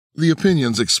The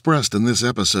opinions expressed in this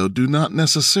episode do not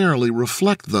necessarily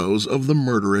reflect those of the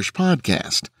Murderish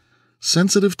podcast.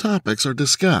 Sensitive topics are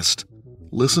discussed.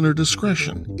 Listener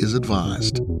discretion is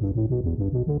advised.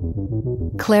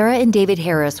 Clara and David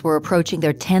Harris were approaching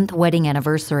their 10th wedding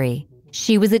anniversary.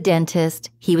 She was a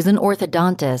dentist, he was an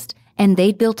orthodontist, and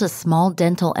they'd built a small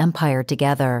dental empire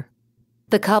together.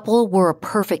 The couple were a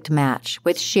perfect match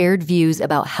with shared views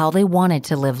about how they wanted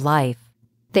to live life.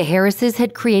 The Harrises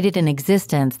had created an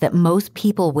existence that most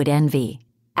people would envy.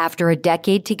 After a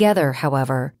decade together,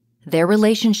 however, their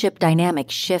relationship dynamic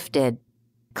shifted.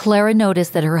 Clara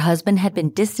noticed that her husband had been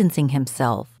distancing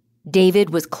himself. David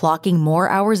was clocking more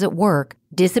hours at work,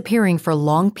 disappearing for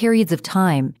long periods of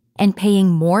time, and paying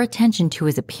more attention to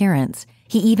his appearance.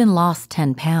 He even lost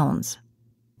 10 pounds.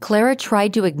 Clara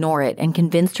tried to ignore it and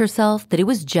convinced herself that it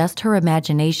was just her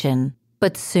imagination.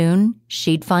 But soon,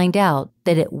 she'd find out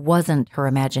that it wasn't her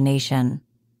imagination.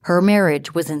 Her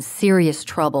marriage was in serious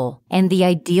trouble, and the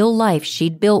ideal life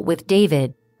she'd built with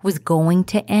David was going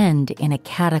to end in a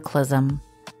cataclysm.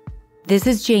 This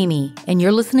is Jamie, and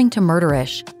you're listening to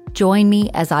Murderish. Join me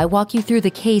as I walk you through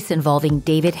the case involving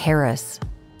David Harris.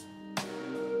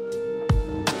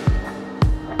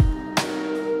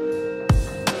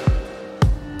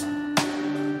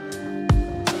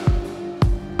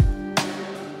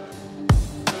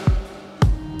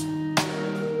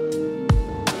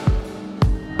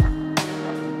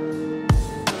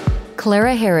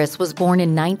 Clara Harris was born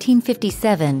in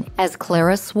 1957 as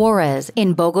Clara Suarez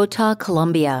in Bogota,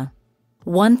 Colombia.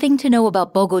 One thing to know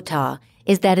about Bogota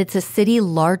is that it's a city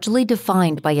largely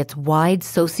defined by its wide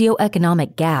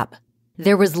socioeconomic gap.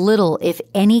 There was little, if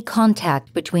any,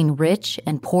 contact between rich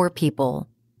and poor people.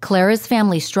 Clara's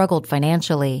family struggled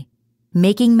financially.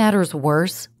 Making matters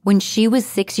worse, when she was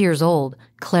 6 years old,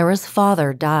 Clara's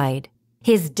father died.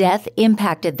 His death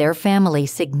impacted their family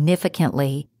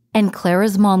significantly, and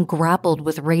Clara's mom grappled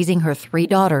with raising her 3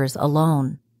 daughters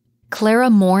alone. Clara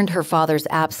mourned her father's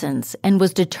absence and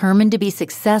was determined to be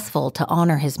successful to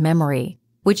honor his memory,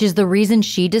 which is the reason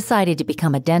she decided to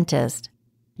become a dentist.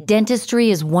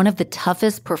 Dentistry is one of the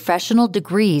toughest professional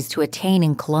degrees to attain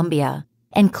in Colombia,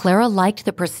 and Clara liked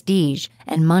the prestige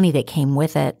and money that came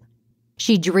with it.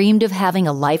 She dreamed of having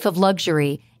a life of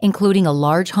luxury, including a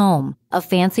large home, a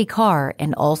fancy car,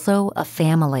 and also a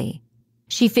family.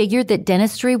 She figured that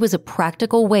dentistry was a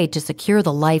practical way to secure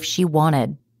the life she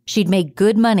wanted. She'd make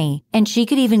good money, and she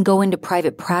could even go into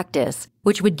private practice,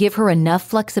 which would give her enough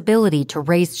flexibility to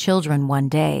raise children one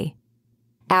day.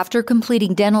 After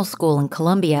completing dental school in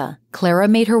Colombia, Clara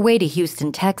made her way to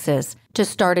Houston, Texas, to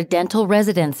start a dental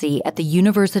residency at the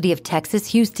University of Texas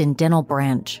Houston Dental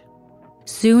Branch.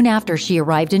 Soon after she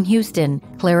arrived in Houston,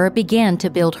 Clara began to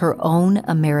build her own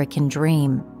American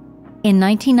dream. In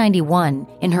 1991,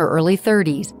 in her early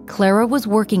 30s, Clara was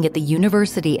working at the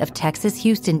University of Texas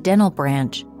Houston Dental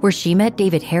Branch, where she met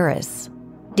David Harris.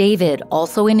 David,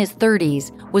 also in his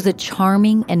 30s, was a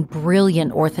charming and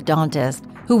brilliant orthodontist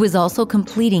who was also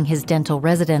completing his dental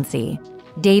residency.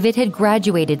 David had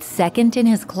graduated second in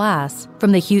his class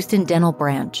from the Houston Dental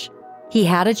Branch. He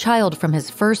had a child from his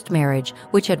first marriage,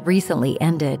 which had recently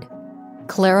ended.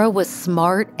 Clara was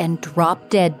smart and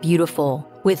drop-dead beautiful,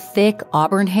 with thick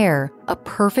auburn hair, a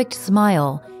perfect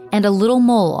smile, and a little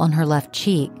mole on her left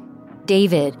cheek.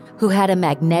 David, who had a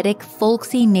magnetic,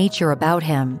 folksy nature about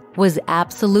him, was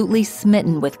absolutely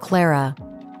smitten with Clara.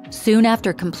 Soon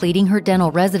after completing her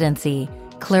dental residency,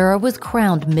 Clara was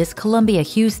crowned Miss Columbia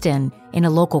Houston in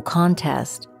a local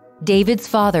contest. David's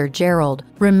father, Gerald,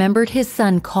 remembered his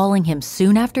son calling him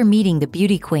soon after meeting the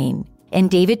beauty queen, and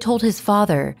David told his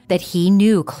father that he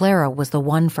knew Clara was the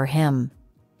one for him.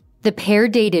 The pair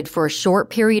dated for a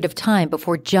short period of time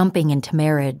before jumping into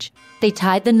marriage. They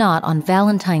tied the knot on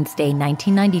Valentine's Day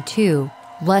 1992,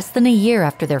 less than a year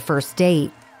after their first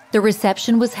date. The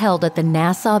reception was held at the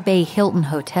Nassau Bay Hilton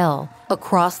Hotel,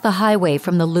 across the highway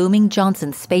from the looming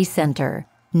Johnson Space Center,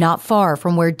 not far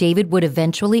from where David would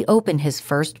eventually open his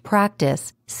first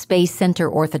practice, Space Center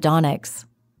Orthodontics.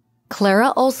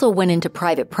 Clara also went into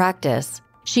private practice.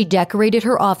 She decorated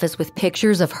her office with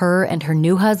pictures of her and her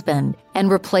new husband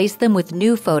and replaced them with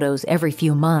new photos every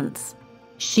few months.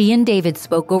 She and David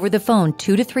spoke over the phone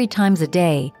 2 to 3 times a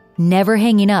day, never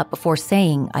hanging up before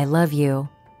saying, "I love you."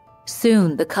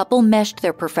 Soon, the couple meshed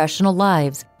their professional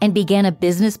lives and began a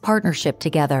business partnership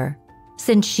together.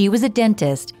 Since she was a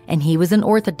dentist and he was an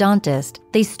orthodontist,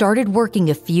 they started working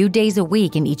a few days a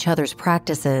week in each other's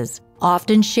practices,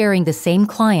 often sharing the same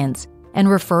clients and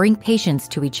referring patients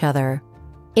to each other.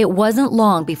 It wasn't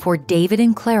long before David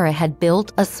and Clara had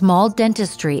built a small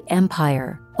dentistry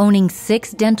empire, owning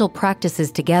 6 dental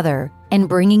practices together, and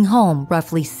bringing home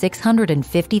roughly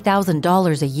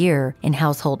 $650,000 a year in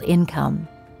household income.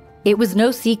 It was no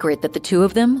secret that the two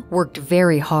of them worked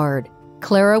very hard.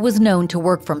 Clara was known to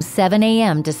work from 7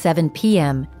 a.m. to 7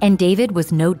 p.m., and David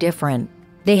was no different.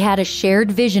 They had a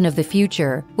shared vision of the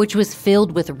future, which was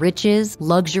filled with riches,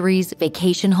 luxuries,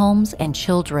 vacation homes, and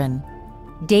children.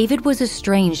 David was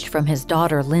estranged from his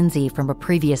daughter, Lindsay, from a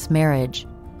previous marriage,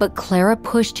 but Clara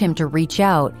pushed him to reach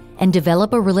out and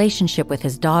develop a relationship with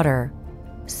his daughter.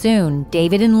 Soon,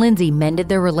 David and Lindsay mended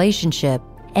their relationship,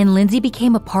 and Lindsay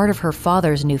became a part of her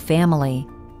father's new family.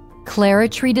 Clara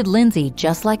treated Lindsay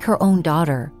just like her own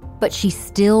daughter, but she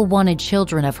still wanted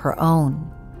children of her own.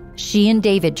 She and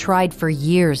David tried for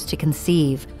years to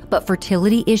conceive, but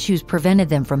fertility issues prevented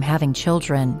them from having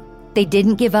children. They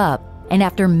didn't give up, and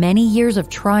after many years of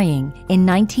trying, in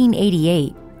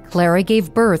 1988, Clara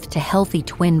gave birth to healthy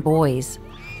twin boys.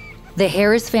 The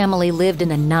Harris family lived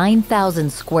in a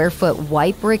 9,000-square-foot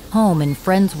white brick home in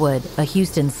Friendswood, a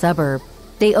Houston suburb.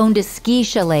 They owned a ski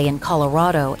chalet in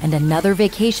Colorado and another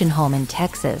vacation home in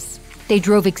Texas. They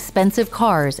drove expensive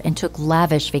cars and took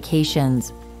lavish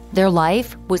vacations. Their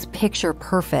life was picture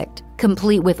perfect,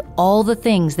 complete with all the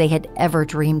things they had ever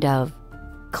dreamed of.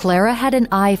 Clara had an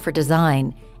eye for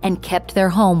design and kept their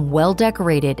home well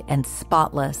decorated and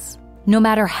spotless. No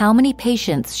matter how many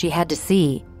patients she had to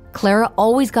see, Clara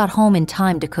always got home in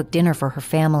time to cook dinner for her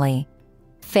family.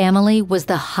 Family was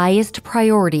the highest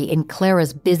priority in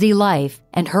Clara's busy life,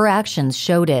 and her actions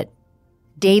showed it.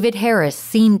 David Harris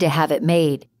seemed to have it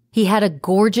made. He had a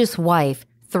gorgeous wife,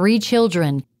 3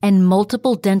 children, and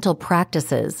multiple dental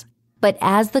practices. But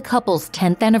as the couple's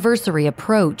 10th anniversary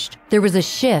approached, there was a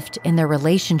shift in their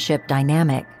relationship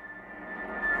dynamic.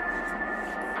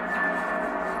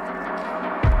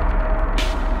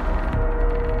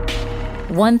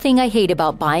 One thing I hate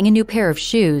about buying a new pair of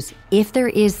shoes, if there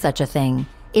is such a thing,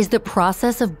 is the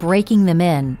process of breaking them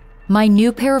in. My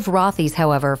new pair of Rothys,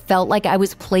 however, felt like I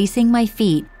was placing my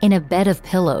feet in a bed of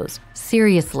pillows.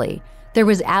 Seriously, there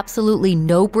was absolutely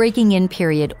no breaking in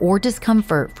period or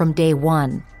discomfort from day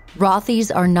one.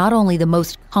 Rothys are not only the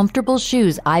most comfortable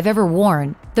shoes I've ever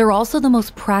worn, they're also the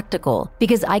most practical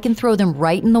because I can throw them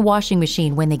right in the washing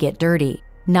machine when they get dirty.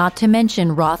 Not to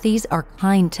mention, Rothys are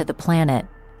kind to the planet.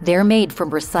 They're made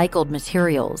from recycled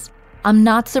materials. I'm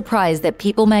not surprised that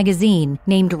People magazine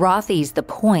named Rothys the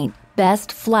Point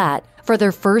Best Flat for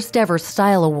their first ever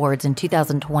style awards in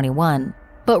 2021.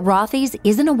 But Rothys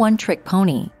isn't a one-trick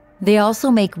pony. They also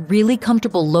make really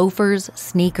comfortable loafers,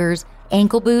 sneakers,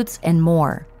 ankle boots, and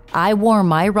more. I wore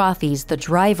my Rothys, the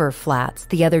driver flats,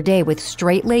 the other day with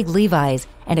straight-leg Levi's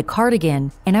and a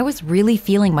cardigan, and I was really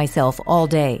feeling myself all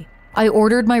day. I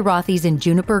ordered my Rothys in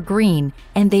juniper green,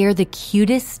 and they are the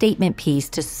cutest statement piece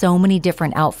to so many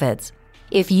different outfits.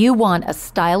 If you want a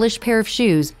stylish pair of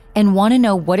shoes and want to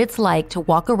know what it's like to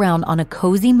walk around on a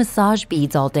cozy massage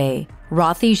beads all day,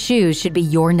 Rothy shoes should be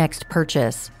your next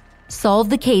purchase. Solve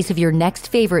the case of your next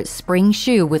favorite spring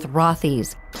shoe with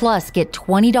Rothys. Plus, get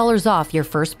 $20 off your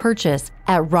first purchase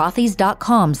at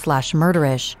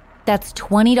rothys.com/murderish. That's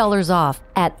 $20 off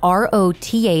at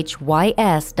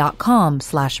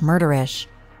rothys.com/murderish.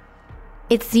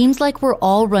 It seems like we're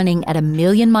all running at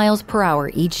 1,000,000 miles per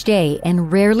hour each day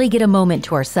and rarely get a moment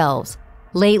to ourselves.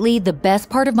 Lately, the best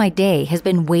part of my day has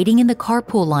been waiting in the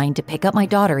carpool line to pick up my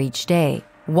daughter each day.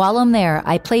 While I'm there,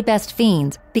 I play Best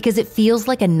Fiends because it feels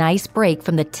like a nice break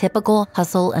from the typical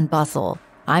hustle and bustle.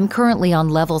 I'm currently on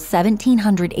level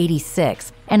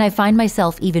 1786, and I find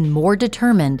myself even more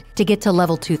determined to get to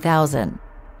level 2000.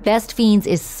 Best Fiends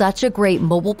is such a great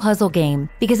mobile puzzle game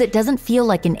because it doesn't feel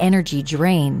like an energy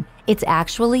drain. It's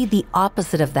actually the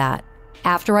opposite of that.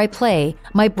 After I play,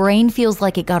 my brain feels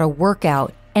like it got a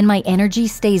workout, and my energy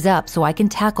stays up so I can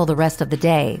tackle the rest of the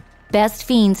day. Best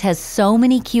Fiends has so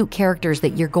many cute characters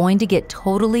that you're going to get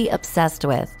totally obsessed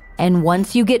with. And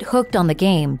once you get hooked on the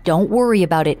game, don't worry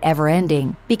about it ever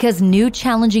ending, because new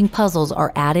challenging puzzles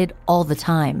are added all the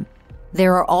time.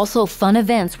 There are also fun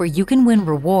events where you can win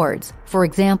rewards. For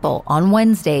example, on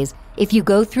Wednesdays, if you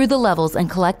go through the levels and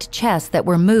collect chests that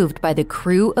were moved by the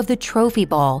crew of the trophy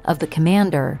ball of the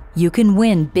commander, you can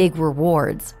win big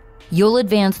rewards. You'll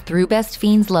advance through Best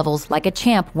Fiends levels like a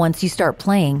champ once you start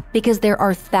playing, because there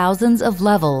are thousands of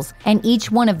levels, and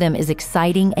each one of them is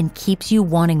exciting and keeps you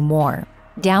wanting more.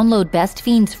 Download Best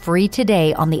Fiends free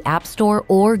today on the App Store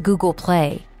or Google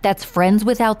Play. That's friends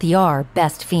without the R,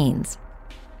 Best Fiends.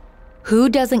 Who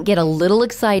doesn't get a little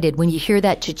excited when you hear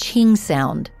that cha-ching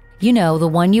sound? You know, the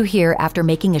one you hear after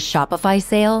making a Shopify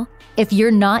sale? If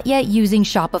you're not yet using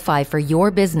Shopify for your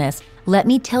business, let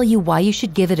me tell you why you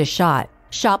should give it a shot.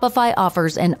 Shopify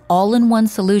offers an all-in-one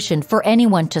solution for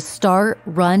anyone to start,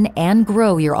 run, and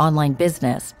grow your online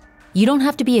business. You don't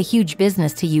have to be a huge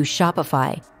business to use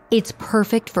Shopify. It's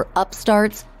perfect for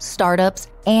upstarts, startups,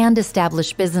 and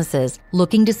established businesses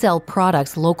looking to sell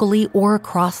products locally or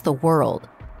across the world.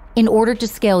 In order to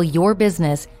scale your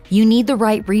business, you need the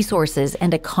right resources,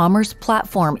 and a commerce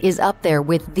platform is up there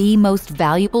with the most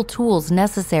valuable tools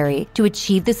necessary to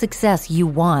achieve the success you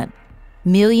want.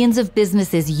 Millions of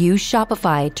businesses use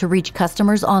Shopify to reach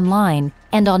customers online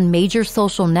and on major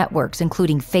social networks,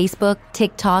 including Facebook,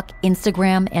 TikTok,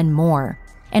 Instagram, and more.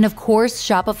 And of course,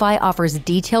 Shopify offers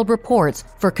detailed reports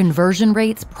for conversion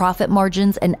rates, profit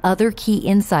margins, and other key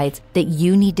insights that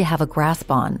you need to have a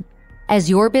grasp on. As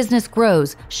your business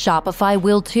grows, Shopify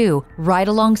will too, right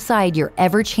alongside your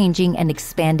ever-changing and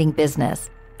expanding business.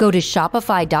 Go to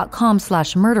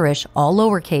shopify.com/murderish, all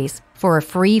lowercase, for a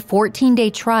free 14-day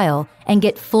trial and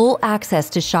get full access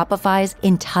to Shopify's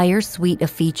entire suite of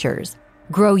features.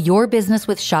 Grow your business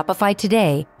with Shopify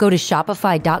today. Go to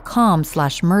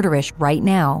shopify.com/murderish right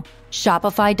now.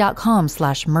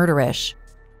 Shopify.com/murderish.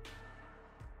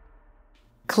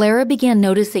 Clara began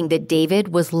noticing that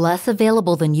David was less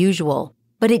available than usual,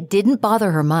 but it didn't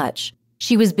bother her much.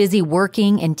 She was busy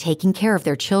working and taking care of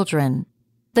their children.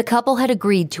 The couple had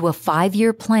agreed to a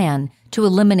 5-year plan to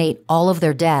eliminate all of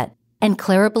their debt, and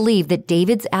Clara believed that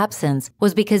David's absence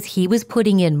was because he was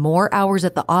putting in more hours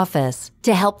at the office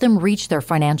to help them reach their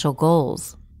financial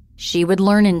goals. She would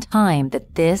learn in time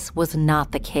that this was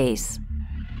not the case.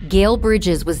 Gail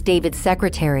Bridges was David's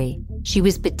secretary. She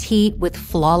was petite with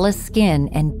flawless skin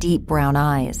and deep brown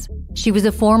eyes. She was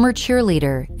a former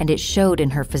cheerleader, and it showed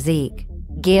in her physique.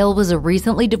 Gail was a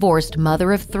recently divorced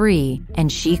mother of 3,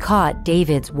 and she caught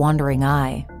David's wandering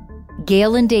eye.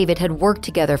 Gail and David had worked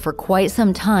together for quite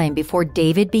some time before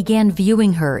David began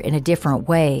viewing her in a different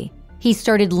way. He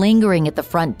started lingering at the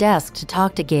front desk to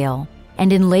talk to Gail,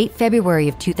 and in late February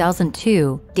of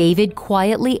 2002, David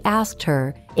quietly asked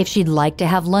her if she'd like to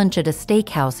have lunch at a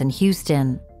steakhouse in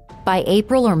Houston. By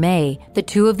April or May, the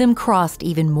two of them crossed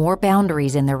even more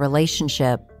boundaries in their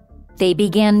relationship. They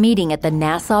began meeting at the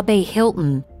Nassau Bay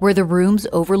Hilton, where the rooms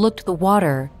overlooked the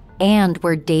water, and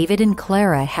where David and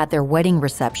Clara had their wedding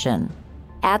reception.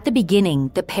 At the beginning,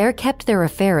 the pair kept their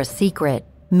affair a secret,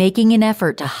 making an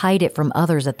effort to hide it from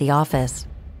others at the office.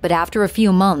 But after a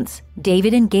few months,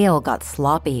 David and Gail got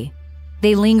sloppy.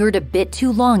 They lingered a bit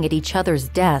too long at each other's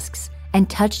desks and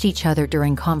touched each other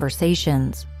during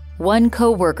conversations. One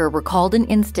coworker recalled an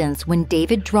instance when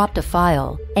David dropped a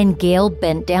file and Gail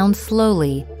bent down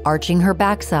slowly, arching her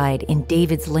backside in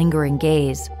David's lingering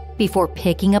gaze, before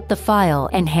picking up the file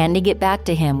and handing it back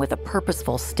to him with a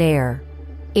purposeful stare.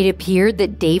 It appeared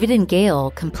that David and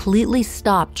Gail completely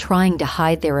stopped trying to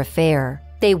hide their affair.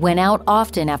 They went out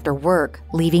often after work,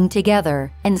 leaving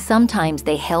together, and sometimes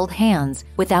they held hands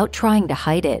without trying to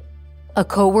hide it. A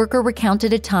coworker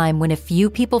recounted a time when a few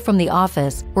people from the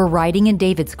office were riding in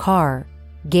David's car.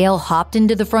 Gail hopped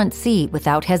into the front seat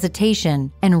without hesitation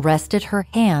and rested her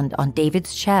hand on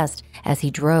David's chest as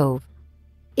he drove.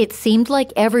 It seemed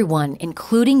like everyone,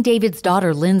 including David's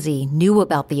daughter Lindsay, knew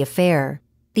about the affair.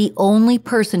 The only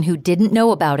person who didn't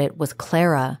know about it was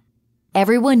Clara.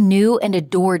 Everyone knew and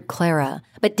adored Clara,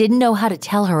 but didn't know how to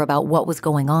tell her about what was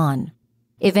going on.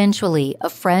 Eventually, a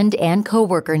friend and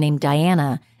coworker named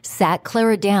Diana sat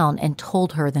Clara down and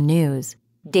told her the news.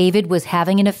 David was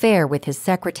having an affair with his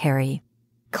secretary.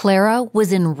 Clara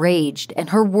was enraged, and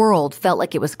her world felt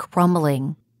like it was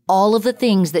crumbling. All of the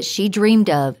things that she dreamed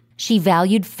of, she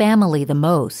valued family the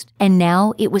most, and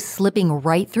now it was slipping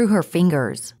right through her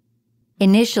fingers.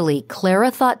 Initially,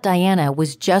 Clara thought Diana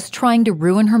was just trying to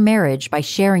ruin her marriage by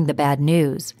sharing the bad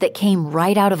news that came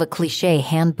right out of a Cliché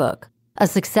handbook, a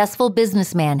successful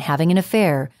businessman having an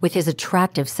affair with his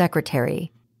attractive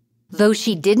secretary. Though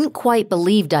she didn't quite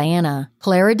believe Diana,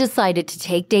 Clara decided to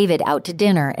take David out to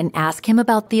dinner and ask him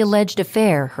about the alleged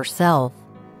affair herself.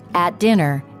 At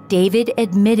dinner, David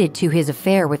admitted to his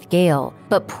affair with Gail,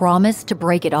 but promised to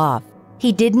break it off.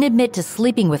 He didn't admit to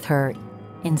sleeping with her.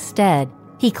 Instead,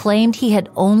 he claimed he had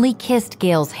only kissed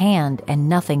Gail's hand and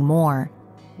nothing more.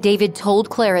 David told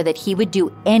Clara that he would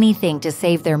do anything to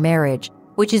save their marriage,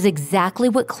 which is exactly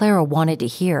what Clara wanted to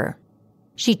hear.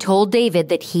 She told David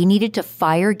that he needed to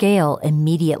fire Gail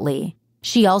immediately.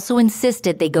 She also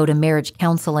insisted they go to marriage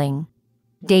counseling.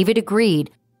 David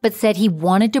agreed, but said he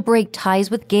wanted to break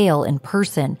ties with Gail in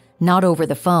person, not over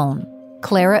the phone.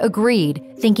 Clara agreed,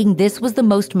 thinking this was the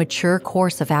most mature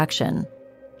course of action.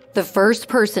 The first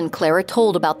person Clara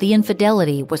told about the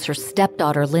infidelity was her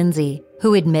stepdaughter, Lindsay,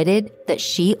 who admitted that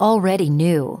she already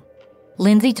knew.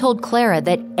 Lindsay told Clara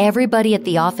that everybody at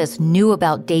the office knew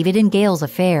about David and Gail's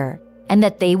affair and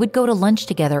that they would go to lunch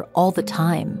together all the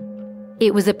time.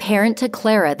 It was apparent to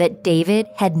Clara that David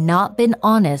had not been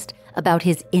honest about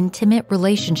his intimate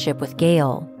relationship with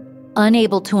Gail.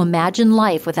 Unable to imagine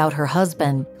life without her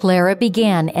husband, Clara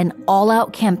began an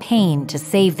all-out campaign to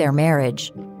save their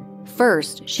marriage.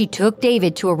 First, she took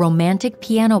David to a romantic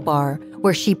piano bar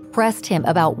where she pressed him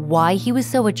about why he was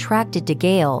so attracted to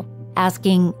Gail,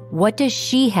 asking, "What does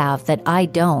she have that I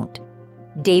don't?"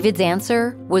 David's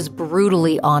answer was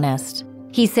brutally honest.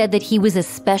 He said that he was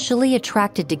especially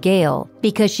attracted to Gail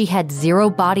because she had zero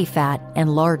body fat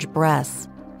and large breasts.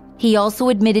 He also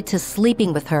admitted to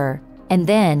sleeping with her, and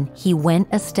then he went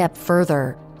a step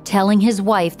further, telling his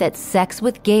wife that sex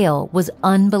with Gail was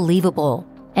unbelievable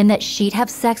and that she'd have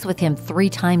sex with him 3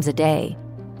 times a day.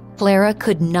 Clara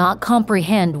could not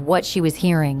comprehend what she was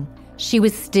hearing. She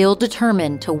was still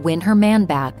determined to win her man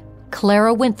back.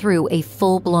 Clara went through a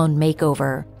full-blown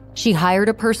makeover. She hired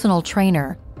a personal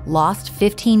trainer, lost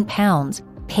 15 pounds,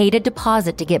 paid a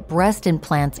deposit to get breast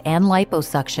implants and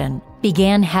liposuction,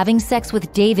 began having sex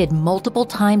with David multiple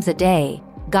times a day,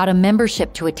 got a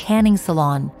membership to a tanning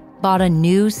salon, bought a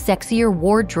new, sexier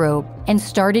wardrobe, and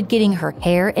started getting her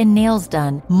hair and nails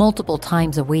done multiple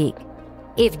times a week.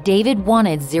 If David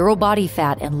wanted zero body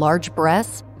fat and large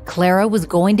breasts, Clara was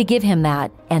going to give him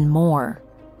that and more.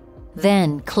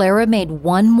 Then Clara made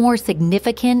one more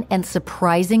significant and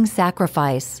surprising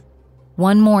sacrifice.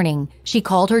 One morning, she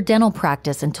called her dental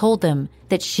practice and told them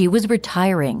that she was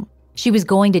retiring. She was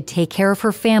going to take care of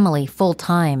her family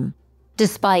full-time.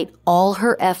 Despite all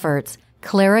her efforts,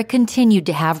 Clara continued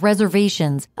to have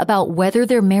reservations about whether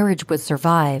their marriage would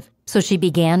survive, so she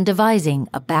began devising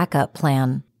a backup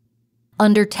plan.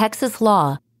 Under Texas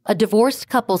law, a divorced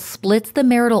couple splits the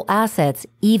marital assets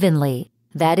evenly.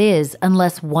 That is,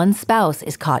 unless one spouse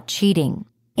is caught cheating.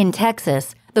 In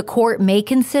Texas, the court may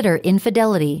consider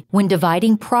infidelity when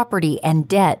dividing property and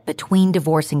debt between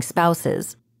divorcing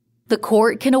spouses. The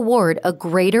court can award a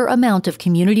greater amount of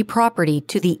community property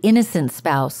to the innocent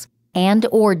spouse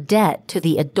and/or debt to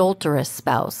the adulterous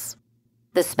spouse.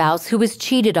 The spouse who was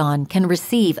cheated on can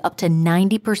receive up to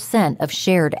 90% of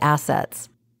shared assets.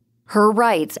 Her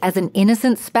rights as an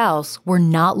innocent spouse were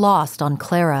not lost on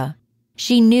Clara.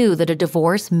 She knew that a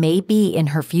divorce may be in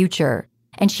her future,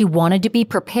 and she wanted to be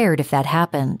prepared if that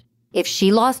happened. If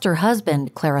she lost her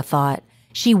husband, Clara thought,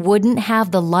 she wouldn't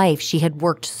have the life she had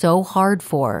worked so hard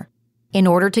for. In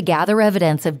order to gather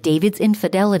evidence of David's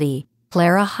infidelity,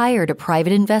 Clara hired a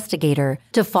private investigator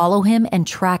to follow him and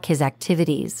track his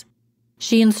activities.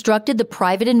 She instructed the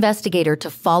private investigator to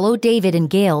follow David and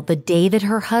Gail the day that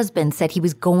her husband said he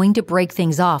was going to break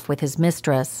things off with his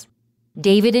mistress.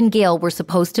 David and Gail were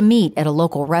supposed to meet at a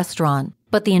local restaurant,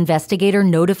 but the investigator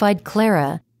notified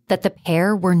Clara that the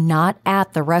pair were not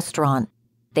at the restaurant.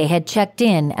 They had checked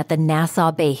in at the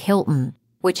Nassau Bay Hilton,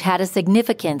 which had a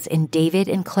significance in David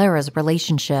and Clara's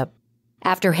relationship.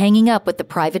 After hanging up with the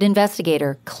private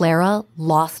investigator, Clara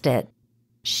lost it.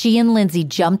 She and Lindsay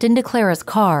jumped into Clara's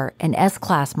car, an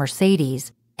S-Class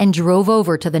Mercedes, and drove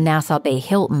over to the Nassau Bay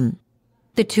Hilton.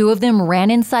 The two of them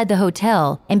ran inside the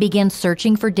hotel and began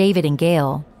searching for David and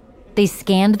Gail. They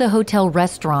scanned the hotel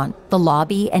restaurant, the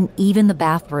lobby, and even the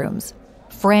bathrooms.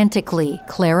 Frantically,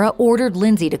 Clara ordered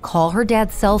Lindsay to call her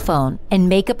dad's cell phone and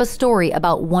make up a story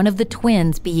about one of the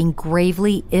twins being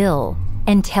gravely ill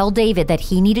and tell David that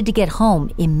he needed to get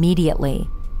home immediately.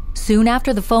 Soon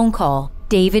after the phone call,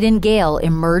 David and Gail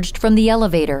emerged from the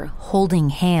elevator holding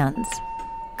hands.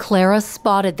 Clara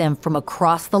spotted them from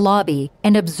across the lobby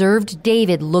and observed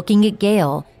David looking at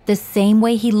Gail the same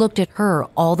way he looked at her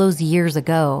all those years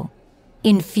ago.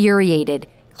 Infuriated,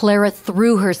 Clara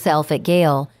threw herself at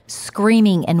Gail,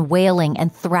 screaming and wailing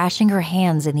and thrashing her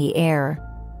hands in the air.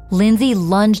 Lindsay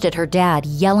lunged at her dad,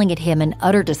 yelling at him in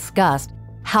utter disgust.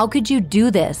 "How could you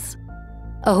do this?"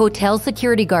 A hotel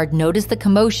security guard noticed the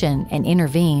commotion and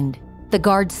intervened. The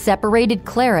guard separated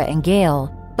Clara and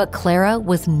Gail, but Clara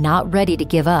was not ready to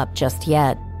give up just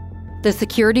yet. The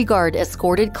security guard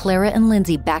escorted Clara and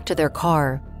Lindsay back to their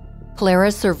car.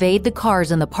 Clara surveyed the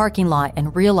cars in the parking lot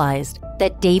and realized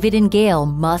that David and Gail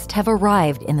must have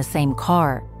arrived in the same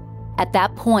car. At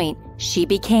that point, she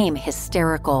became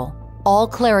hysterical. All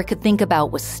Clara could think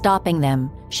about was stopping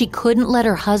them. She couldn't let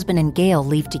her husband and Gail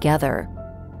leave together.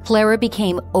 Clara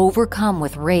became overcome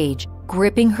with rage,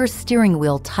 gripping her steering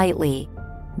wheel tightly.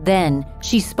 Then,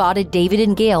 she spotted David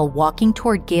and Gail walking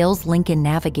toward Gail's Lincoln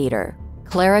Navigator.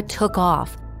 Clara took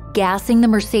off, gassing the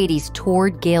Mercedes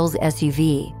toward Gail's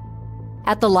SUV.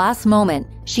 At the last moment,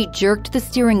 she jerked the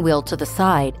steering wheel to the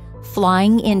side,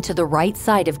 flying into the right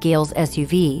side of Gail's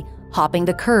SUV, hopping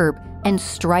the curb, and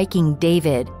striking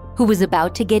David, who was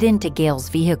about to get into Gail's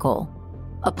vehicle.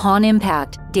 Upon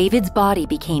impact, David's body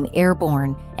became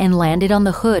airborne and landed on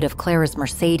the hood of Clara's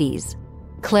Mercedes.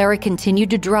 Clara continued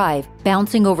to drive,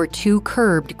 bouncing over two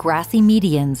curbed, grassy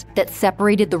medians that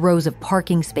separated the rows of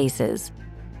parking spaces.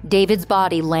 David's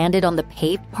body landed on the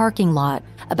paved parking lot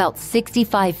about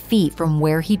 65 feet from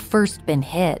where he'd first been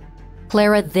hit.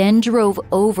 Clara then drove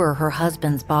over her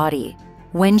husband's body.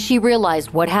 When she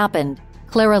realized what happened,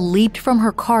 Clara leaped from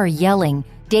her car yelling,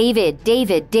 "David,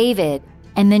 David, David,"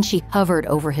 and then she hovered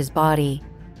over his body.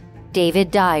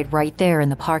 David died right there in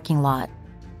the parking lot.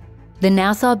 The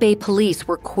Nassau Bay police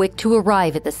were quick to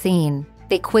arrive at the scene.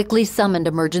 They quickly summoned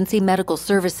emergency medical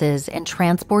services and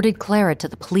transported Clara to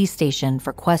the police station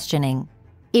for questioning.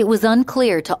 It was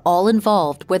unclear to all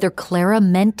involved whether Clara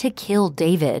meant to kill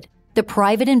David. The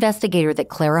private investigator that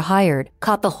Clara hired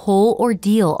caught the whole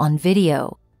ordeal on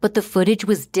video, but the footage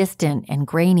was distant and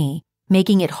grainy,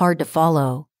 making it hard to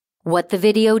follow. What the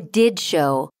video did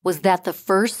show was that the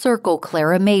first circle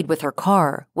Clara made with her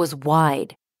car was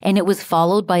wide, and it was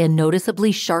followed by a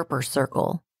noticeably sharper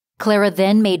circle. Clara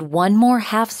then made one more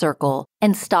half circle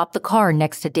and stopped the car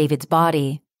next to David's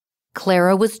body.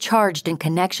 Clara was charged in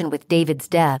connection with David's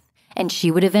death, and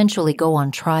she would eventually go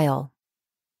on trial.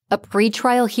 A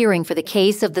pretrial hearing for the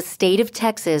case of the state of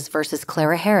Texas versus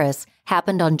Clara Harris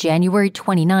happened on January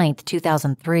 29,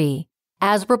 2003.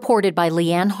 As reported by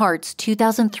Leanne Hart's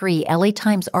 2003 LA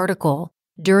Times article,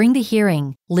 during the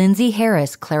hearing, Lindsay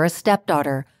Harris, Clara's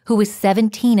stepdaughter, who was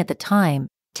 17 at the time,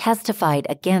 testified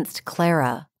against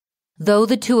Clara. Though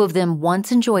the two of them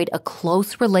once enjoyed a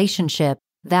close relationship,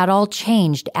 that all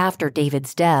changed after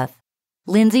David's death.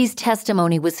 Lindsay's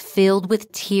testimony was filled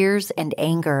with tears and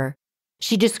anger.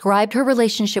 She described her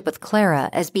relationship with Clara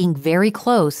as being very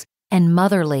close and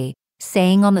motherly,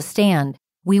 saying on the stand,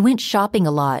 "We went shopping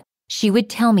a lot. She would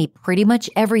tell me pretty much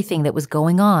everything that was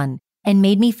going on and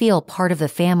made me feel part of the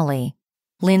family."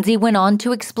 Lindsay went on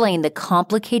to explain the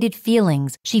complicated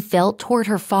feelings she felt toward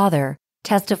her father,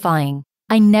 testifying,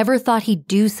 "I never thought he'd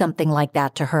do something like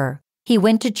that to her. He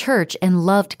went to church and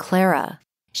loved Clara."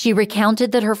 She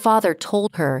recounted that her father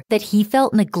told her that he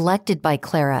felt neglected by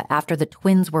Clara after the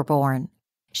twins were born.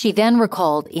 She then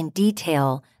recalled in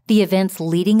detail the events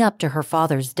leading up to her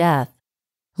father's death.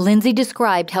 Lindsay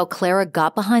described how Clara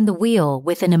got behind the wheel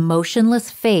with an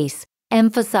emotionless face,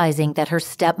 emphasizing that her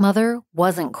stepmother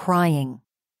wasn't crying.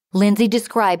 Lindsay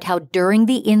described how during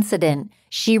the incident,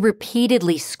 she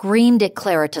repeatedly screamed at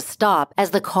Clara to stop as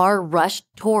the car rushed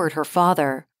toward her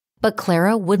father, but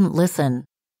Clara wouldn't listen.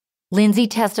 Lindsay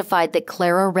testified that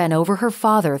Clara ran over her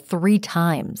father 3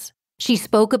 times. She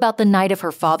spoke about the night of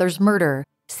her father's murder,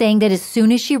 saying that as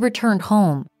soon as she returned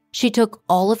home, she took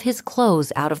all of his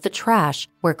clothes out of the trash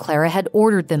where Clara had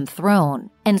ordered them thrown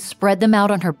and spread them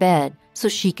out on her bed so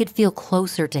she could feel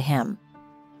closer to him.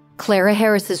 Clara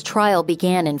Harris's trial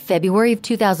began in February of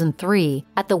 2003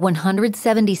 at the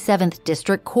 177th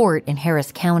District Court in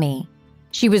Harris County.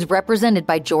 She was represented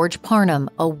by George Parnham,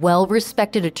 a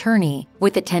well-respected attorney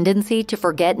with a tendency to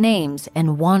forget names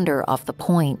and wander off the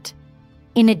point.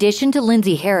 In addition to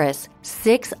Lindsay Harris,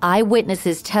 6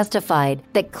 eyewitnesses testified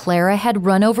that Clara had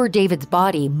run over David's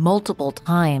body multiple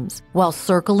times while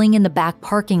circling in the back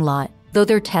parking lot, though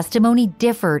their testimony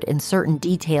differed in certain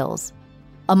details.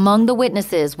 Among the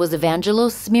witnesses was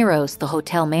Evangelos Smiros, the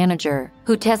hotel manager,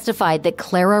 who testified that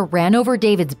Clara ran over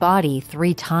David's body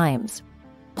 3 times.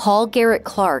 Paul Garrett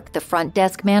Clark, the front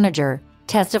desk manager,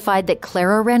 testified that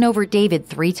Clara ran over David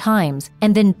 3 times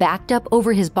and then backed up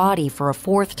over his body for a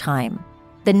 4th time.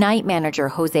 The night manager,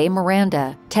 Jose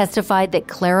Miranda, testified that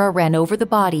Clara ran over the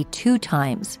body 2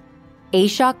 times.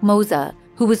 Ashok Moza,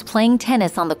 who was playing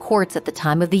tennis on the courts at the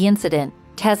time of the incident,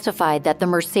 testified that the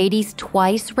Mercedes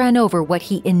twice ran over what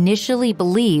he initially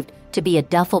believed to be a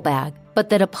duffel bag, but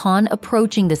that upon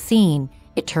approaching the scene,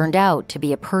 it turned out to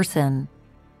be a person.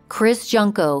 Chris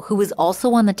Junko, who was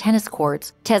also on the tennis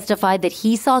courts, testified that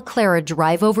he saw Clara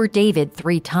drive over David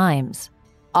 3 times.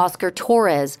 Oscar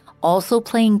Torres, also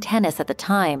playing tennis at the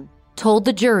time, told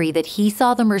the jury that he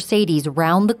saw the Mercedes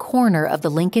round the corner of the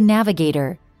Lincoln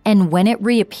Navigator, and when it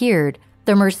reappeared,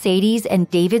 the Mercedes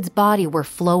and David's body were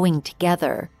flowing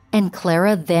together, and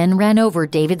Clara then ran over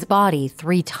David's body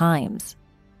 3 times.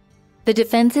 The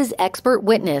defense's expert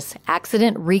witness,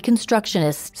 accident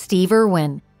reconstructionist Steve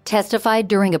Irwin, testified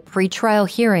during a pretrial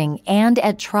hearing and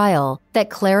at trial that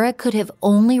Clara could have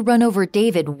only run over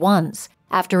David once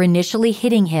after initially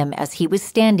hitting him as he was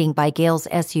standing by Gail's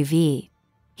SUV.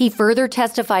 He further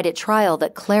testified at trial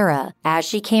that Clara, as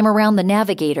she came around the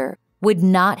Navigator, would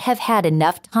not have had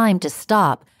enough time to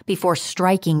stop before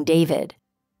striking David.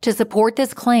 To support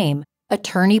this claim,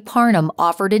 Attorney Parnham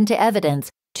offered into evidence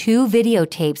 2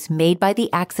 videotapes made by the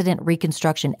accident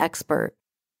reconstruction expert.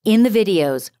 In the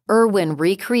videos, Irwin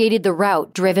recreated the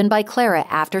route driven by Clara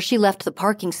after she left the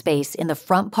parking space in the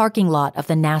front parking lot of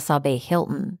the Nassau Bay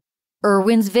Hilton.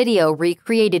 Irwin's video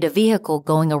recreated a vehicle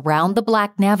going around the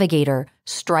black Navigator,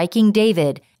 striking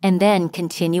David, and then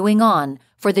continuing on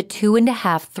for the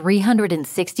 2.5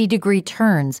 360-degree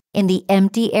turns in the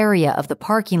empty area of the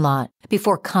parking lot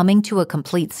before coming to a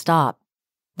complete stop.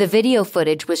 The video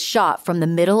footage was shot from the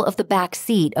middle of the back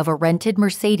seat of a rented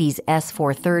Mercedes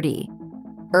S430.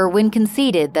 Irwin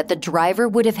conceded that the driver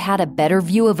would have had a better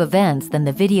view of events than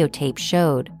the videotape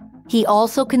showed. He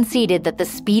also conceded that the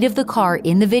speed of the car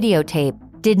in the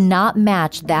videotape did not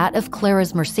match that of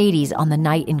Clara's Mercedes on the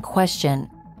night in question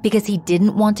because he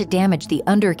didn't want to damage the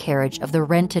undercarriage of the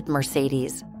rented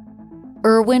Mercedes.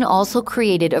 Irwin also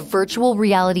created a virtual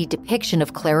reality depiction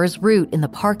of Clara's route in the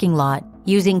parking lot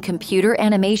using computer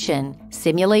animation,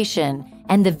 simulation,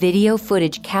 and the video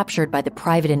footage captured by the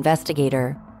private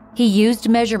investigator. He used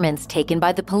measurements taken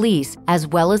by the police as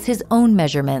well as his own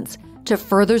measurements to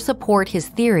further support his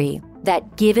theory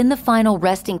that given the final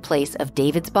resting place of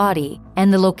David's body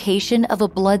and the location of a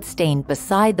bloodstain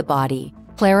beside the body,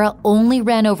 Clara only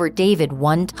ran over David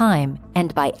one time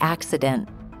and by accident.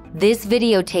 This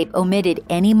videotape omitted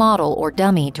any model or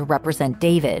dummy to represent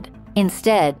David.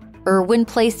 Instead, Irwin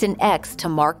placed an X to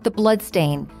mark the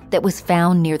bloodstain that was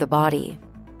found near the body.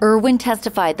 Irwin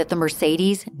testified that the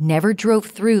Mercedes never drove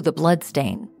through the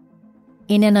bloodstain.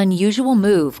 In an unusual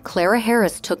move, Clara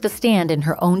Harris took the stand in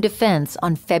her own defense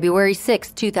on February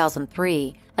 6,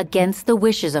 2003, against the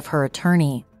wishes of her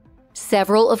attorney.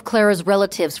 Several of Clara's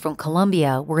relatives from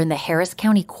Columbia were in the Harris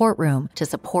County courtroom to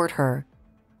support her.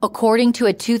 According to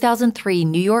a 2003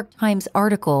 New York Times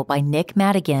article by Nick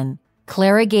Madigan,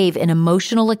 Clara gave an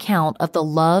emotional account of the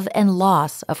love and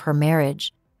loss of her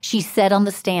marriage. She said on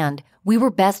the stand, "We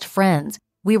were best friends.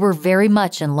 We were very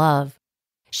much in love."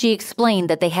 She explained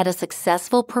that they had a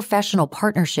successful professional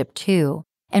partnership too,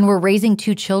 and were raising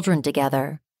 2 children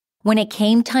together. When it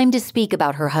came time to speak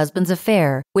about her husband's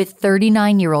affair with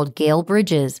 39-year-old Gail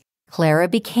Bridges, Clara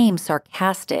became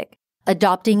sarcastic,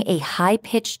 adopting a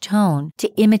high-pitched tone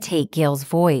to imitate Gail's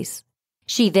voice.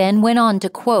 She then went on to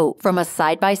quote from a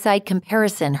side-by-side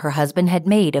comparison her husband had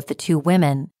made of the 2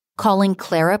 women, calling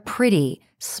Clara pretty,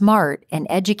 smart, and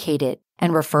educated,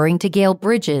 and referring to Gail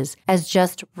Bridges as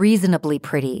just reasonably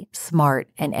pretty, smart,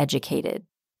 and educated.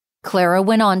 Clara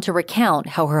went on to recount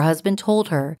how her husband told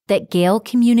her that Gail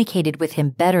communicated with him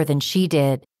better than she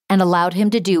did and allowed him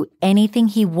to do anything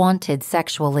he wanted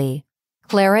sexually.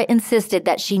 Clara insisted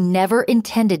that she never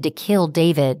intended to kill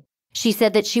David. She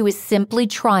said that she was simply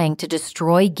trying to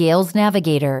destroy Gail's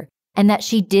Navigator and that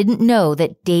she didn't know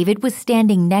that David was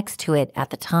standing next to it at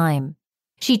the time.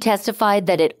 She testified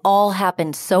that it all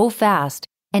happened so fast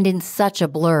and in such a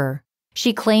blur.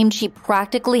 She claimed she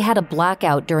practically had a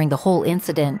blackout during the whole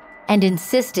incident and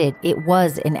insisted it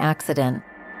was an accident.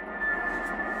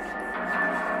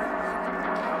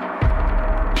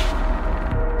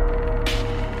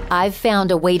 I've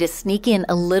found a way to sneak in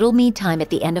a little me time at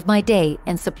the end of my day,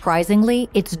 and surprisingly,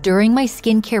 it's during my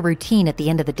skincare routine at the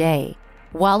end of the day.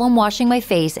 While I'm washing my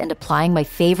face and applying my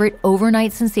favorite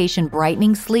overnight sensation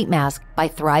brightening sleep mask by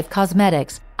Thrive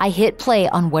Cosmetics, I hit play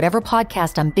on whatever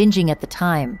podcast I'm binging at the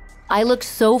time. I look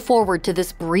so forward to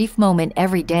this brief moment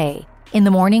every day. In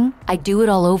the morning, I do it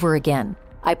all over again.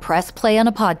 I press play on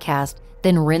a podcast,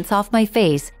 then rinse off my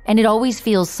face, and it always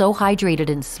feels so hydrated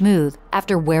and smooth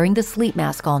after wearing the sleep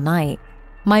mask all night.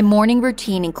 My morning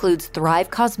routine includes Thrive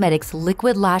Cosmetics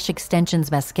Liquid Lash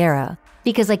Extensions Mascara,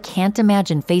 because I can't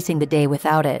imagine facing the day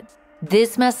without it.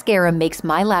 This mascara makes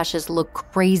my lashes look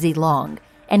crazy long,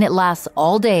 and it lasts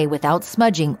all day without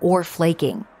smudging or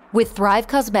flaking. With Thrive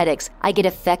Cosmetics, I get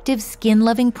effective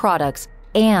skin-loving products,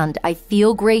 and I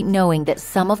feel great knowing that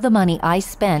some of the money I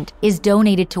spent is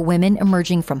donated to women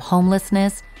emerging from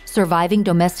homelessness, surviving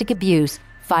domestic abuse,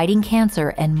 fighting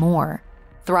cancer, and more.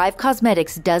 Thrive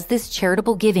Cosmetics does this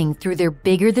charitable giving through their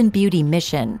Bigger Than Beauty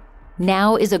mission.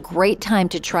 Now is a great time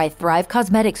to try Thrive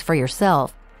Cosmetics for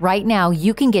yourself. Right now,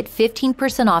 you can get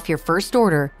 15% off your first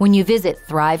order when you visit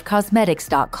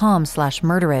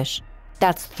thrivecosmetics.com/murderish.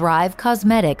 That's Thrive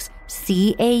Cosmetics,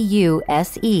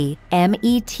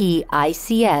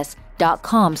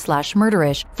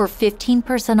 CAUSEMETICS.com/murderish for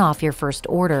 15% off your first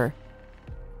order.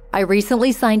 I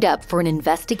recently signed up for an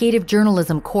investigative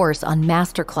journalism course on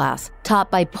Masterclass, taught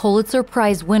by Pulitzer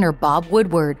Prize winner Bob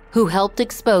Woodward, who helped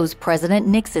expose President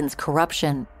Nixon's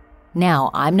corruption. Now,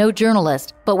 I'm no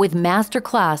journalist, but with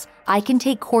Masterclass, I can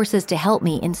take courses to help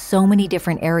me in so many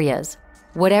different areas.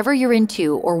 Whatever you're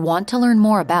into or want to learn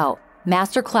more about,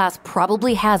 Masterclass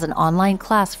probably has an online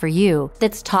class for you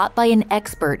that's taught by an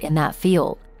expert in that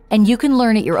field. And you can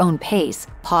learn at your own pace,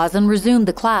 pause and resume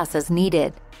the class as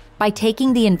needed. By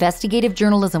taking the investigative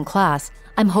journalism class,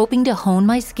 I'm hoping to hone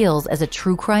my skills as a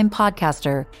true crime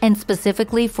podcaster, and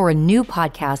specifically for a new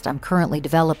podcast I'm currently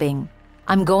developing.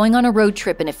 I'm going on a road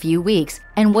trip in a few weeks,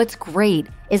 and what's great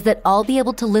is that I'll be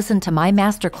able to listen to my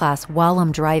masterclass while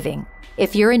I'm driving.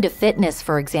 If you're into fitness,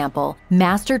 for example,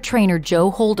 Master Trainer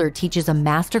Joe Holder teaches a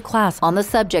masterclass on the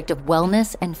subject of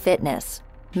wellness and fitness.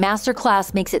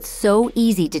 Masterclass makes it so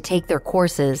easy to take their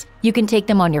courses. You can take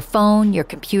them on your phone, your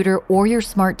computer, or your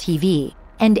smart TV.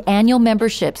 And annual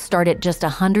memberships start at just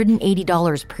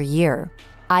 $180 per year.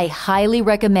 I highly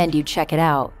recommend you check it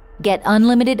out. Get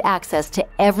unlimited access to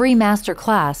every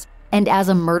masterclass, and as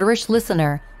a Murderish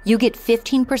listener, you get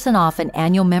 15% off an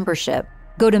annual membership.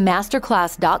 Go to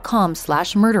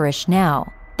masterclass.com/murderish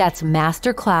now. That's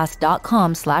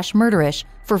masterclass.com/murderish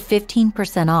for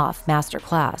 15% off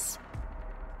masterclass.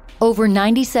 Over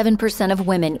 97% of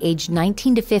women aged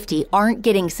 19 to 50 aren't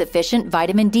getting sufficient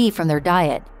vitamin D from their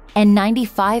diet, and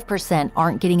 95%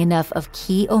 aren't getting enough of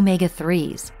key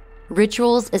omega-3s.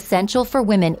 Ritual's Essential for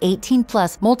Women 18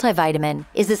 Plus multivitamin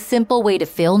is a simple way to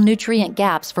fill nutrient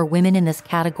gaps for women in this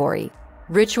category.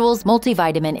 Ritual's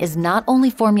multivitamin is not only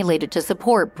formulated to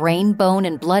support brain, bone,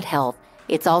 and blood health,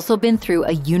 it's also been through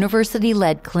a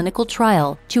university-led clinical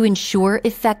trial to ensure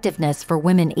effectiveness for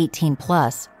women 18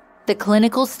 plus. The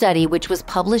clinical study, which was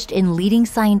published in leading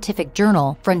scientific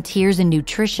journal Frontiers in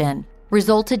Nutrition,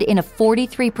 resulted in a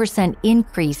 43%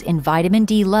 increase in vitamin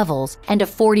D levels and a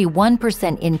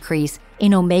 41% increase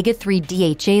in omega-3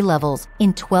 DHA levels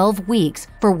in 12 weeks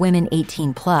for women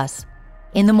 18 plus.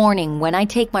 In the morning, when I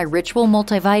take my Ritual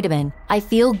multivitamin, I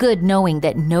feel good knowing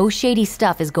that no shady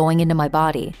stuff is going into my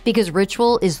body because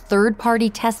Ritual is third-party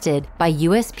tested by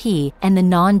USP and the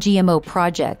Non-GMO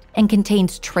Project and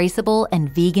contains traceable and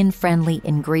vegan-friendly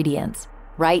ingredients.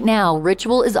 Right now,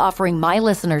 Ritual is offering my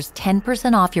listeners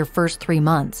 10% off your first 3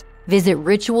 months. Visit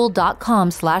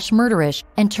ritual.com/murderish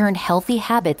and turn healthy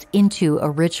habits into a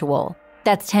ritual.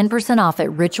 That's 10% off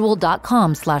at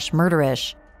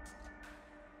ritual.com/murderish.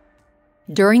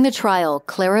 During the trial,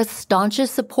 Clara's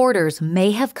staunchest supporters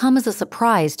may have come as a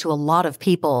surprise to a lot of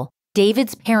people.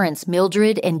 David's parents,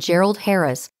 Mildred and Gerald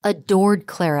Harris, adored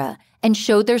Clara and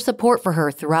showed their support for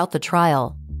her throughout the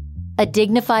trial. A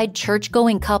dignified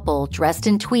church-going couple dressed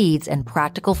in tweeds and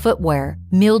practical footwear,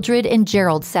 Mildred and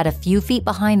Gerald sat a few feet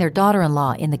behind their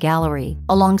daughter-in-law in the gallery,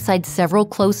 alongside several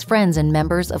close friends and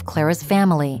members of Clara's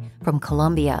family from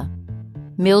Colombia.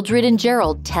 Mildred and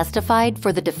Gerald testified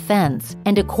for the defense,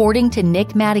 and according to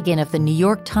Nick Madigan of the New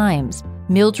York Times,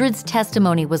 Mildred's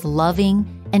testimony was loving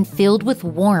and filled with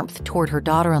warmth toward her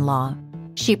daughter-in-law.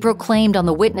 She proclaimed on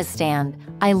the witness stand,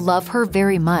 "I love her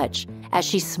very much," as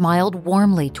she smiled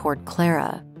warmly toward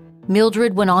Clara.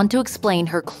 Mildred went on to explain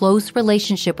her close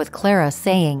relationship with Clara,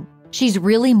 saying, "She's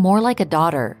really more like a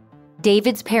daughter."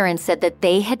 David's parents said that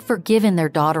they had forgiven their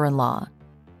daughter-in-law.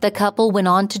 The couple went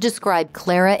on to describe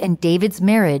Clara and David's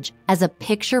marriage as a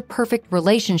picture-perfect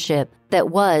relationship that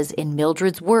was, in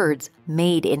Mildred's words,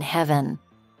 made in heaven.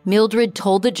 Mildred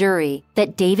told the jury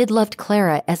that David loved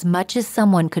Clara as much as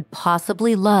someone could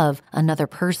possibly love another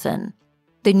person.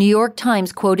 The New York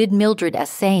Times quoted Mildred as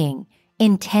saying,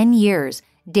 "In 10 years,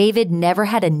 David never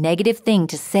had a negative thing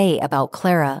to say about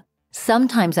Clara.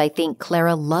 Sometimes I think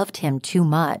Clara loved him too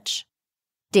much."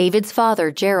 David's father,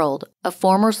 Gerald, a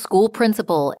former school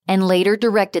principal and later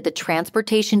directed the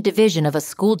transportation division of a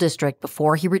school district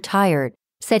before he retired,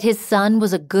 said his son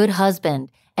was a good husband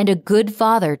and a good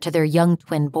father to their young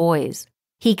twin boys.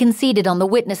 He conceded on the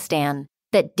witness stand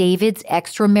that David's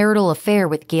extramarital affair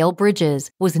with Gail Bridges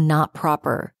was not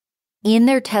proper. In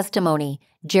their testimony,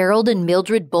 Gerald and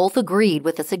Mildred both agreed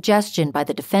with a suggestion by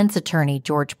the defense attorney,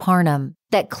 George Parnham,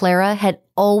 that Clara had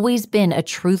always been a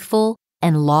truthful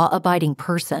and law-abiding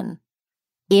person.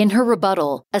 In her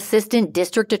rebuttal, Assistant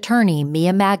District Attorney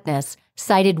Mia Magnus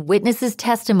cited witnesses'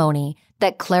 testimony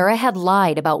that Clara had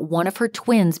lied about one of her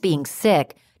twins being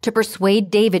sick to persuade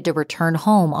David to return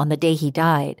home on the day he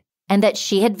died, and that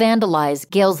she had vandalized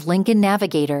Gail's Lincoln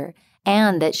Navigator,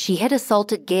 and that she had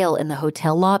assaulted Gail in the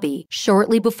hotel lobby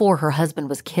shortly before her husband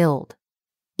was killed.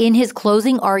 In his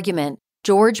closing argument,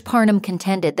 George Parnham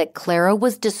contended that Clara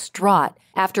was distraught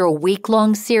after a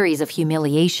week-long series of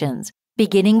humiliations,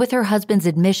 beginning with her husband's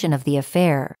admission of the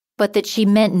affair, but that she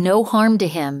meant no harm to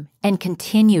him and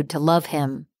continued to love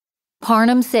him.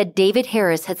 Parnham said David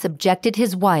Harris had subjected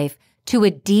his wife to a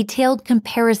detailed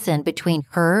comparison between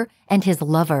her and his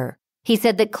lover. He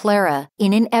said that Clara,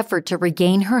 in an effort to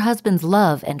regain her husband's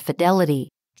love and fidelity,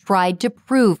 tried to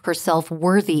prove herself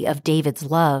worthy of David's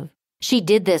love. She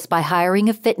did this by hiring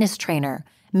a fitness trainer,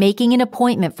 making an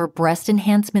appointment for breast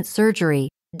enhancement surgery,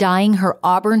 dyeing her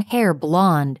auburn hair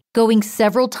blonde, going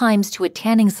several times to a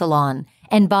tanning salon,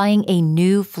 and buying a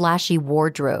new flashy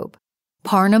wardrobe.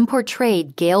 Parnham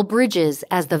portrayed Gail Bridges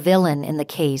as the villain in the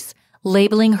case,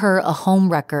 labeling her a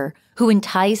homewrecker who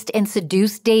enticed and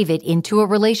seduced David into a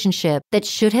relationship that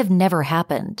should have never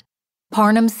happened.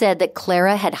 Parnham said that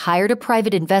Clara had hired a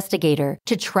private investigator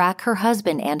to track her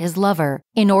husband and his lover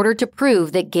in order to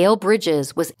prove that Gail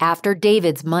Bridges was after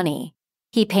David's money.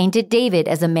 He painted David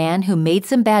as a man who made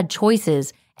some bad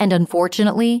choices and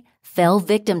unfortunately fell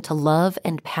victim to love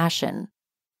and passion.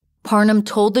 Parnham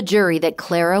told the jury that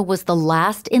Clara was the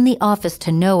last in the office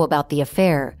to know about the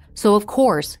affair, so of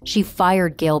course she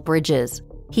fired Gail Bridges.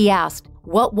 He asked,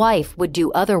 what wife would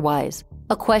do otherwise?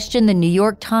 A question the New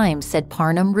York Times said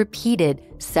Parnham repeated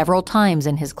several times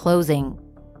in his closing.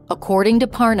 According to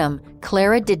Parnham,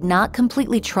 Clara did not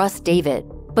completely trust David,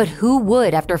 but who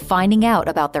would after finding out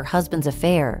about their husband's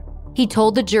affair? He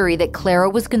told the jury that Clara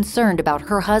was concerned about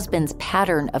her husband's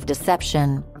pattern of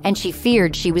deception, and she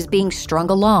feared she was being strung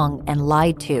along and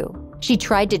lied to. She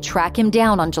tried to track him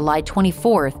down on July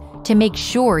 24th to make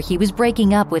sure he was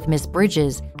breaking up with Miss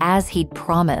Bridges as he'd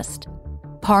promised.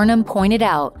 Parnham pointed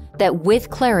out that with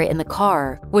Clara in the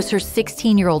car was her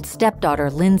 16-year-old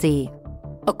stepdaughter, Lindsay.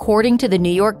 According to the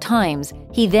New York Times,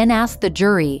 he then asked the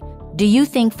jury, do you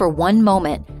think for one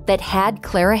moment that had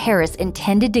Clara Harris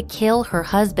intended to kill her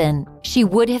husband, she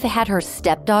would have had her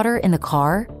stepdaughter in the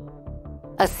car?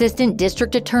 Assistant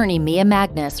District Attorney Mia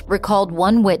Magnus recalled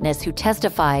one witness who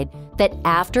testified that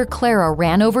after Clara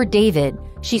ran over David,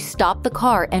 she stopped the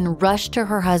car and rushed to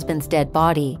her husband's dead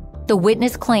body. The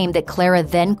witness claimed that Clara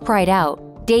then cried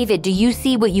out, "David, do you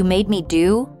see what you made me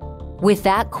do?" With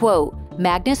that quote,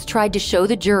 Magnus tried to show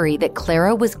the jury that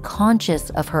Clara was conscious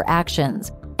of her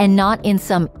actions and not in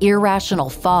some irrational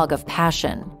fog of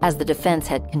passion, as the defense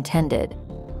had contended.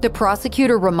 The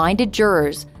prosecutor reminded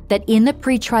jurors that in the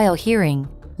pretrial hearing,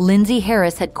 Lindsay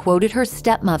Harris had quoted her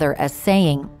stepmother as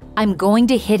saying, "I'm going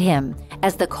to hit him,"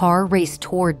 as the car raced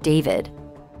toward David.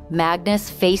 Magnus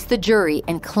faced the jury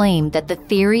and claimed that the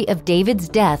theory of David's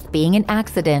death being an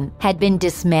accident had been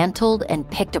dismantled and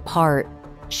picked apart.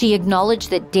 She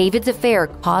acknowledged that David's affair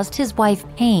caused his wife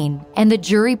pain, and the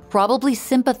jury probably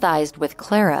sympathized with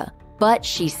Clara. But,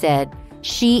 she said,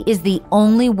 she is the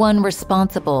only one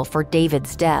responsible for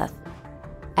David's death.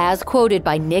 As quoted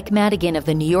by Nick Madigan of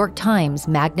the New York Times,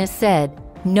 Magnus said,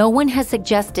 "No one has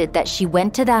suggested that she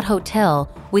went to that hotel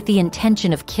with the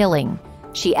intention of killing.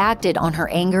 She acted on her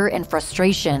anger and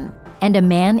frustration, and a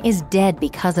man is dead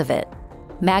because of it."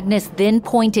 Magnus then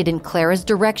pointed in Clara's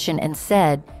direction and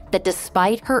said that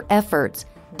despite her efforts,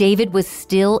 David was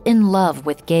still in love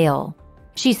with Gail.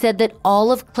 She said that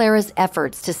all of Clara's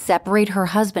efforts to separate her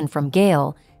husband from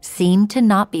Gail seemed to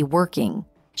not be working.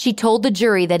 She told the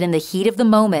jury that in the heat of the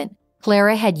moment,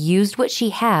 Clara had used what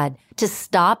she had to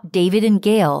stop David and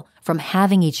Gail from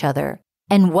having each other,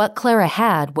 and what Clara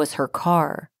had was her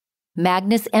car.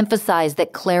 Magnus emphasized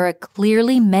that Clara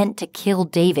clearly meant to kill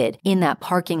David in that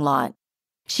parking lot.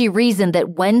 She reasoned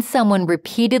that when someone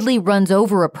repeatedly runs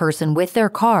over a person with their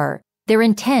car, their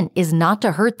intent is not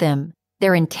to hurt them.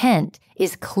 Their intent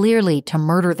is clearly to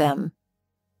murder them.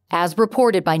 As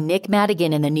reported by Nick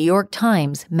Madigan in the New York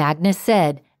Times, Magnus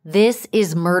said, "This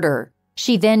is murder."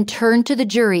 She then turned to the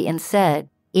jury and said,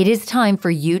 "It is time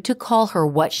for you to call her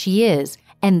what she is,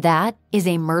 and that is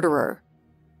a murderer."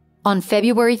 On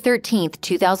February 13,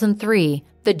 2003,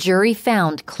 the jury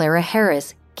found Clara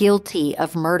Harris guilty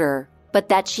of murder, but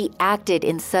that she acted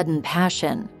in sudden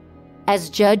passion. As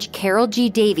Judge Carol G.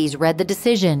 Davies read the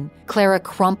decision, Clara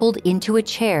crumpled into a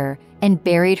chair and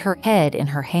buried her head in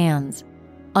her hands.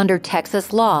 Under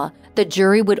Texas law, the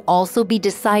jury would also be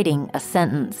deciding a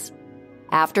sentence.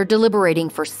 After deliberating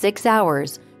for 6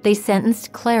 hours, they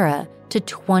sentenced Clara to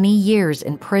 20 years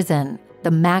in prison,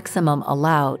 the maximum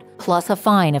allowed, plus a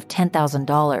fine of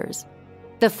 $10,000.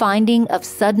 The finding of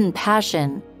sudden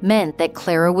passion meant that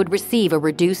Clara would receive a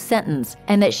reduced sentence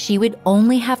and that she would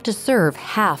only have to serve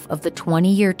half of the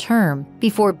 20-year term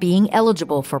before being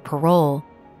eligible for parole.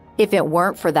 If it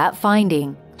weren't for that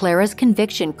finding, Clara's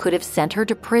conviction could have sent her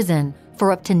to prison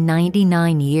for up to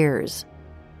 99 years.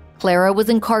 Clara was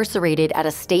incarcerated at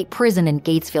a state prison in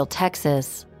Gatesville,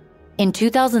 Texas. In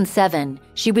 2007,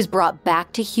 she was brought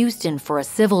back to Houston for a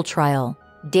civil trial.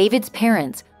 David's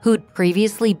parents, who'd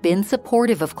previously been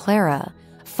supportive of Clara,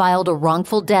 filed a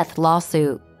wrongful death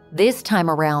lawsuit. This time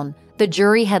around, the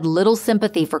jury had little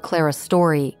sympathy for Clara's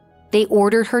story. They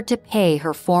ordered her to pay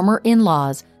her former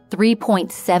in-laws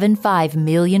 $3.75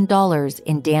 million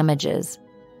in damages.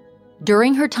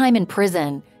 During her time in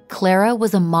prison, Clara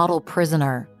was a model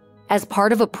prisoner. As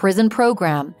part of a prison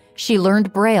program, she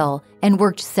learned Braille and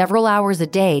worked several hours a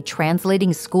day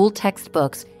translating school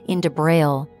textbooks into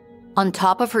Braille. On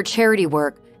top of her charity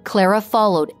work, Clara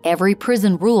followed every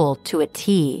prison rule to a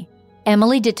T.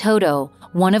 Emily DeToto,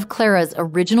 one of Clara's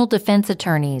original defense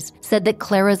attorneys, said that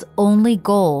Clara's only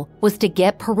goal was to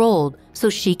get paroled so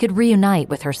she could reunite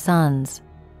with her sons.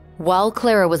 While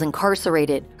Clara was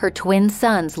incarcerated, her twin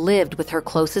sons lived with her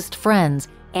closest friends,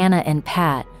 Anna and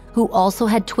Pat, who also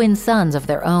had twin sons of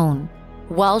their own.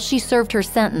 While she served her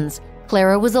sentence,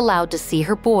 Clara was allowed to see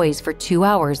her boys for 2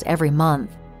 hours every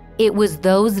month. It was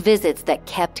those visits that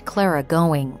kept Clara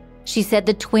going. She said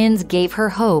the twins gave her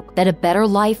hope that a better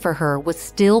life for her was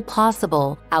still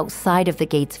possible outside of the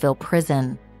Gatesville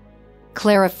prison.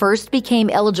 Clara first became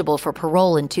eligible for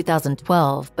parole in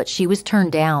 2012, but she was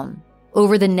turned down.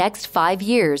 Over the next 5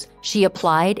 years, she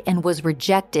applied and was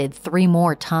rejected 3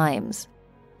 more times.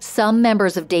 Some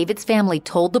members of David's family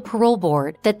told the parole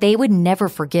board that they would never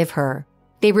forgive her.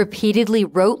 They repeatedly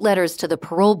wrote letters to the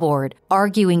parole board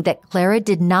arguing that Clara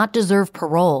did not deserve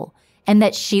parole and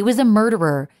that she was a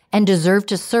murderer and deserved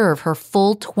to serve her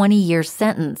full 20-year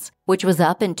sentence, which was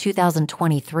up in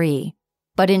 2023.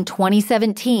 But in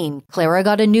 2017, Clara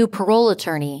got a new parole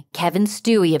attorney, Kevin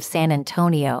Stewie of San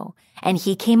Antonio, and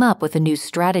he came up with a new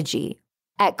strategy.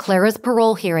 At Clara's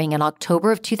parole hearing in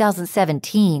October of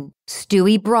 2017,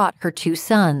 Stewie brought her 2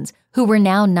 sons, who were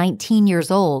now 19 years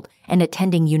old and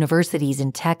attending universities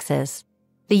in Texas.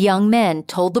 The young men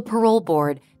told the parole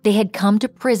board they had come to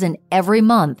prison every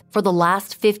month for the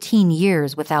last 15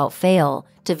 years without fail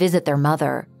to visit their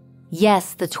mother.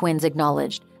 Yes, the twins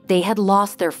acknowledged, they had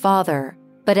lost their father,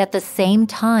 but at the same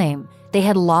time, they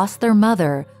had lost their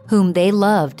mother, whom they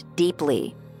loved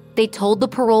deeply. They told the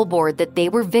parole board that they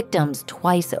were victims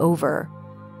twice over.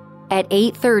 At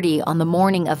 8:30 on the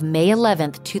morning of May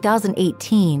 11,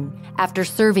 2018, after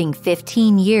serving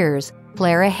 15 years,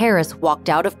 Clara Harris walked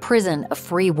out of prison a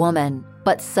free woman,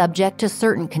 but subject to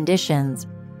certain conditions.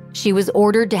 She was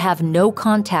ordered to have no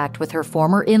contact with her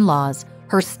former in-laws,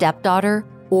 her stepdaughter,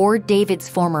 or David's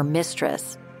former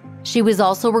mistress. She was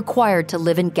also required to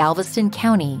live in Galveston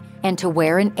County and to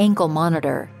wear an ankle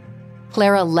monitor.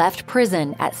 Clara left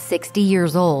prison at 60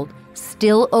 years old,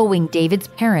 still owing David's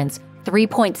parents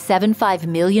 $3.75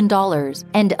 million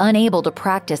and unable to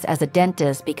practice as a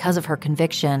dentist because of her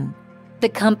conviction. The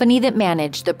company that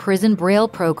managed the prison Braille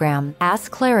program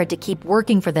asked Clara to keep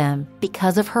working for them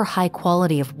because of her high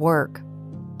quality of work.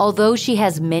 Although she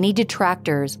has many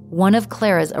detractors, one of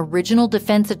Clara's original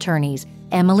defense attorneys,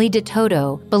 Emily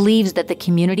DeToto, believes that the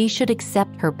community should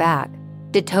accept her back.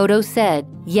 DeToto said,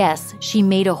 yes, she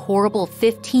made a horrible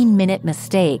 15-minute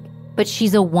mistake, but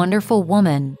she's a wonderful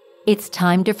woman. It's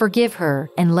time to forgive her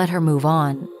and let her move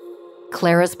on.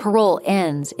 Clara's parole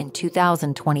ends in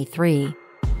 2023.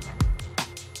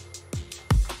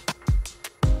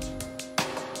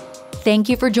 Thank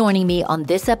you for joining me on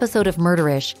this episode of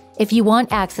Murderish. If you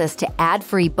want access to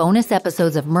ad-free bonus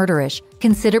episodes of Murderish,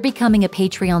 consider becoming a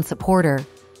Patreon supporter.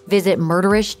 Visit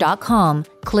murderish.com,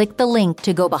 click the link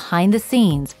to go behind the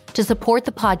scenes to support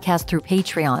the podcast through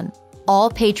Patreon. All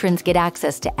patrons get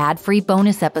access to ad-free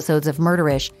bonus episodes of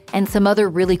Murderish and some other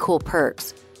really cool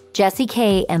perks. Jesse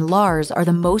K and Lars are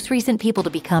the most recent people to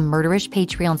become Murderish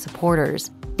Patreon supporters.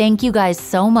 Thank you guys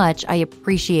so much. I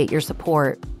appreciate your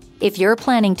support. If you're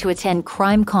planning to attend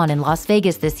CrimeCon in Las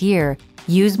Vegas this year,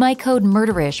 use my code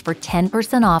MURDERISH for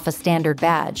 10% off a standard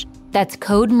badge. That's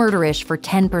code MURDERISH for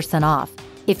 10% off.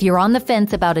 If you're on the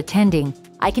fence about attending,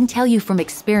 I can tell you from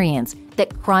experience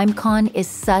that CrimeCon is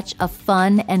such a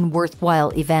fun and worthwhile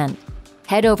event.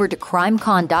 Head over to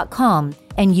crimecon.com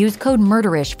and use code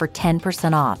MURDERISH for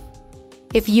 10% off.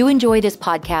 If you enjoy this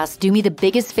podcast, do me the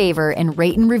biggest favor and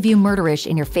rate and review Murderish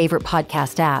in your favorite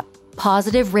podcast app.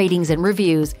 Positive ratings and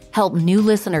reviews help new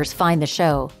listeners find the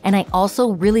show, and I also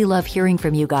really love hearing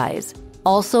from you guys.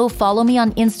 Also, follow me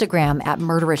on Instagram at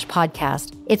Murderish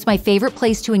Podcast. It's my favorite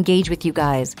place to engage with you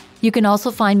guys. You can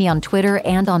also find me on Twitter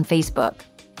and on Facebook.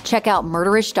 Check out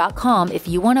murderish.com if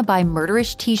you want to buy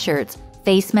Murderish t-shirts,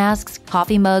 face masks,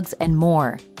 coffee mugs, and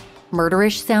more.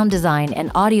 Murderish sound design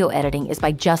and audio editing is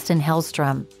by Justin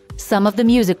Hellstrom. Some of the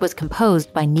music was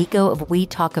composed by Nico of We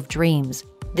Talk of Dreams.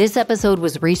 This episode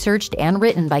was researched and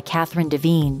written by Catherine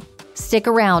Devine. Stick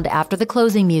around after the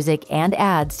closing music and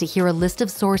ads to hear a list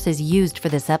of sources used for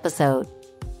this episode.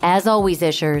 As always,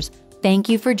 Ishers, thank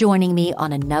you for joining me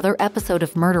on another episode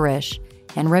of Murderish.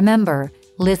 And remember,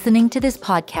 listening to this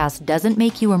podcast doesn't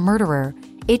make you a murderer.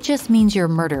 It just means you're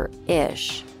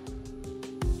murder-ish.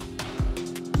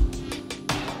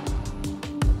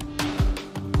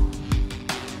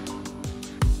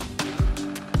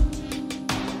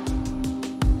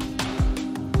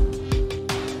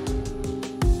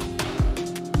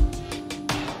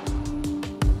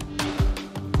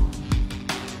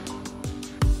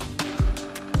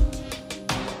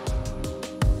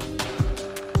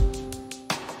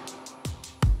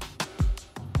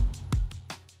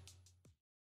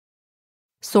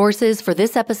 Sources for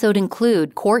this episode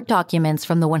include court documents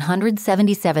from the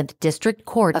 177th District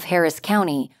Court of Harris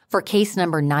County for case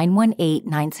number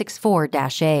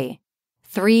 918964-A.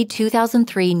 3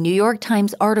 2003 New York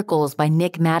Times articles by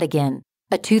Nick Madigan,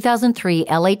 a 2003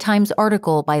 LA Times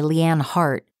article by Leanne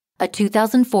Hart, a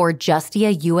 2004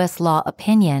 Justia U.S. Law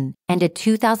opinion, and a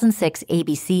 2006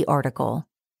 ABC article.